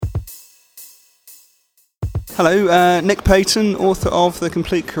Hello, Nic Paton, author of The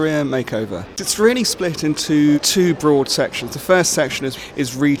Complete Career Makeover. It's really split into two broad sections. The first section is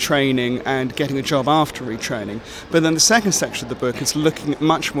retraining and getting a job after retraining. But then the second section of the book is looking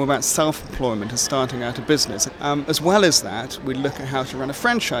much more about self-employment and starting out a business. As well as that, we look at how to run a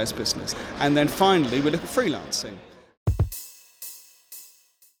franchise business. And then finally, we look at freelancing.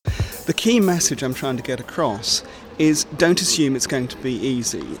 The key message I'm trying to get across is don't assume it's going to be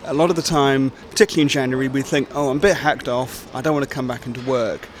easy. A lot of the time, particularly in January, we think, I'm a bit hacked off, I don't want to come back into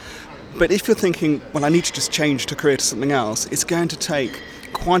work. But if you're thinking, I need to just change to career to something else, it's going to take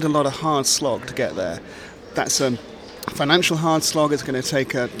quite a lot of hard slog to get there. That's a financial hard slog, it's going to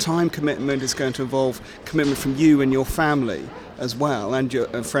take a time commitment, it's going to involve commitment from you and your family as well, and your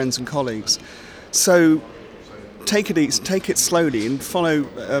friends and colleagues. So take it easy, take it slowly, and follow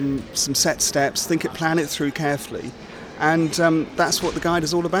some set steps. Plan it through carefully, and that's what the guide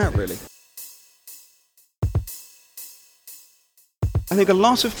is all about, really. I think a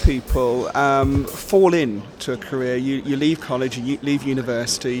lot of people fall into a career. You leave college, you leave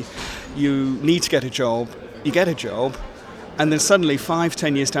university, you need to get a job, you get a job, and then suddenly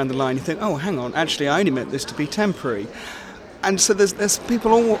 5-10 years down the line you think, hang on, actually I only meant this to be temporary. And so there's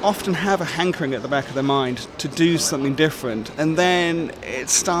people all often have a hankering at the back of their mind to do something different, and then it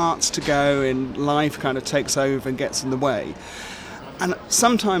starts to go and life kind of takes over and gets in the way. And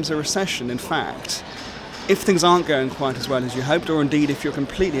sometimes a recession, in fact, if things aren't going quite as well as you hoped, or indeed if you're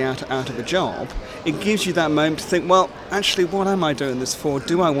completely out of a job, it gives you that moment to think, actually, what am I doing this for?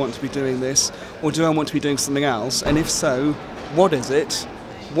 Do I want to be doing this, or do I want to be doing something else? And if so, what is it?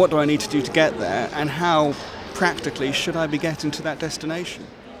 What do I need to do to get there? And how practically should I be getting to that destination?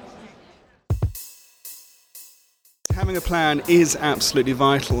 Having a plan is absolutely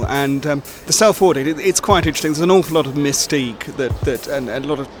vital, and the self-audit, it's quite interesting. There's an awful lot of mystique and a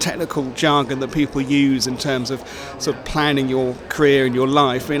lot of technical jargon that people use in terms of sort of planning your career and your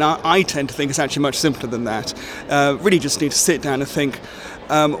life. I tend to think it's actually much simpler than that. Really just need to sit down and think,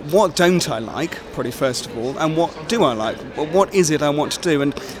 what don't I like, probably first of all, and what do I like? What is it I want to do?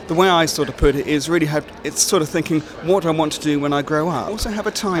 And the way I sort of put it is really it's sort of thinking, what do I want to do when I grow up? Also have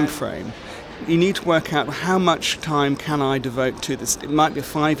a time frame. You need to work out how much time can I devote to this. It might be a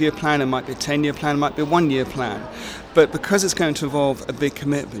 5-year plan, it might be a 10-year plan, it might be a 1-year plan. But because it's going to involve a big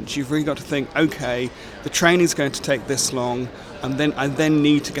commitment, you've really got to think, okay, the training's going to take this long, and then I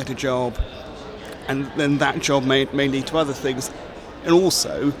need to get a job, and then that job may lead to other things. And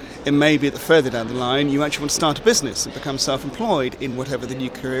also, it may be that further down the line, you actually want to start a business and become self-employed in whatever the new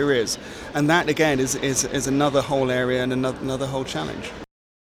career is. And that, again, is another whole area and another whole challenge.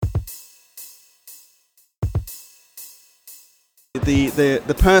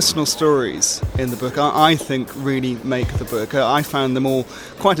 The personal stories in the book, I think, really make the book. I found them all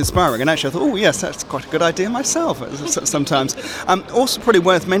quite inspiring, and actually I thought, yes, that's quite a good idea myself sometimes. Also probably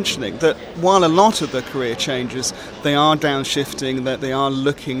worth mentioning that while a lot of the career changes, they are downshifting, that they are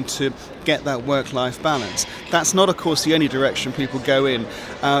looking to get that work-life balance. That's not, of course, the only direction people go in.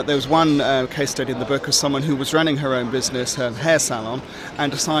 There was one case study in the book of someone who was running her own business, her hair salon,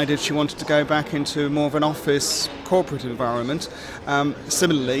 and decided she wanted to go back into more of an office corporate environment.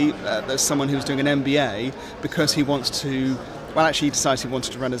 Similarly, there's someone who's doing an MBA because he wants to, he decided he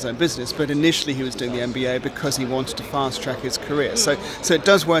wanted to run his own business, but initially he was doing the MBA because he wanted to fast-track his career. So it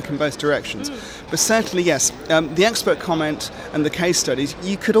does work in both directions. But certainly, yes, the expert comment and the case studies,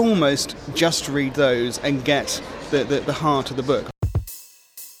 you could almost just read those and get the heart of the book.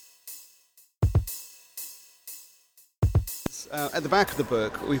 At the back of the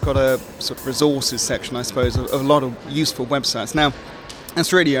book, we've got a sort of resources section, I suppose, of a lot of useful websites. Now,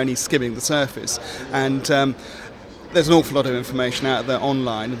 that's really only skimming the surface, and there's an awful lot of information out there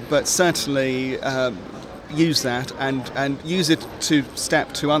online, but certainly use that and use it to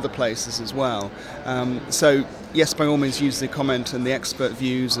step to other places as well. So yes, by all means use the comment and the expert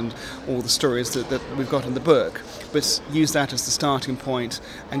views and all the stories that we've got in the book, but use that as the starting point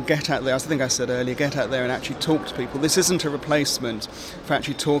and get out there, as I think I said earlier, get out there and actually talk to people. This isn't a replacement for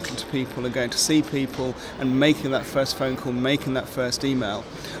actually talking to people and going to see people and making that first phone call, making that first email.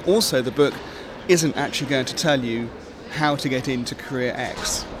 Also, the book isn't actually going to tell you how to get into career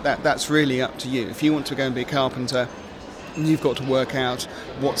X. That's really up to you. If you want to go and be a carpenter, you've got to work out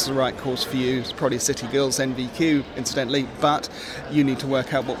what's the right course for you. It's probably City Girls NVQ, incidentally, but you need to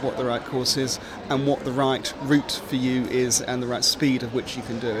work out what the right course is and what the right route for you is and the right speed at which you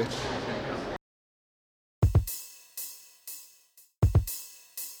can do it.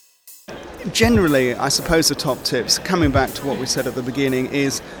 Generally, I suppose the top tips, coming back to what we said at the beginning,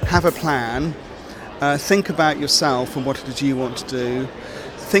 is have a plan, think about yourself and what it is you want to do,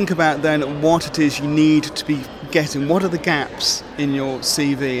 think about then what it is you need to be getting. What are the gaps in your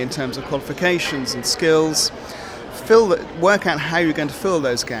CV in terms of qualifications and skills? Work out how you're going to fill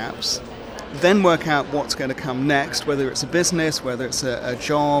those gaps. Then work out what's going to come next, whether it's a business, whether it's a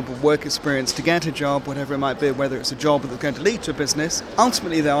job, work experience to get a job, whatever it might be, whether it's a job that's going to lead to a business.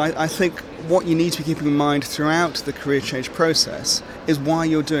 Ultimately, though, I think what you need to be keeping in mind throughout the career change process is why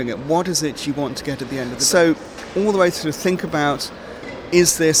you're doing it. What is it you want to get at the end of the day? So all the way through, think about,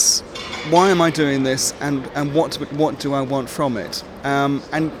 why am I doing this, and what do I want from it?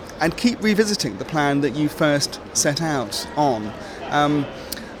 And keep revisiting the plan that you first set out on.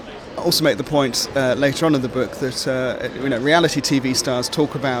 Also make the point later on in the book that reality TV stars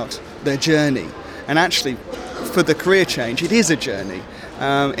talk about their journey, and actually for the career change it is a journey.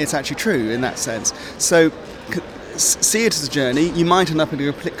 It's actually true in that sense. So see it as a journey. You might end up in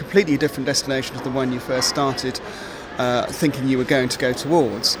a completely different destination to the one you first started thinking you were going to go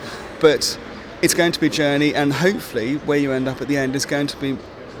towards, but it's going to be a journey, and hopefully where you end up at the end is going to be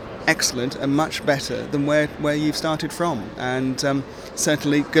excellent and much better than where you've started from, and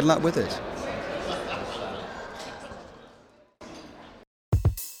certainly good luck with it.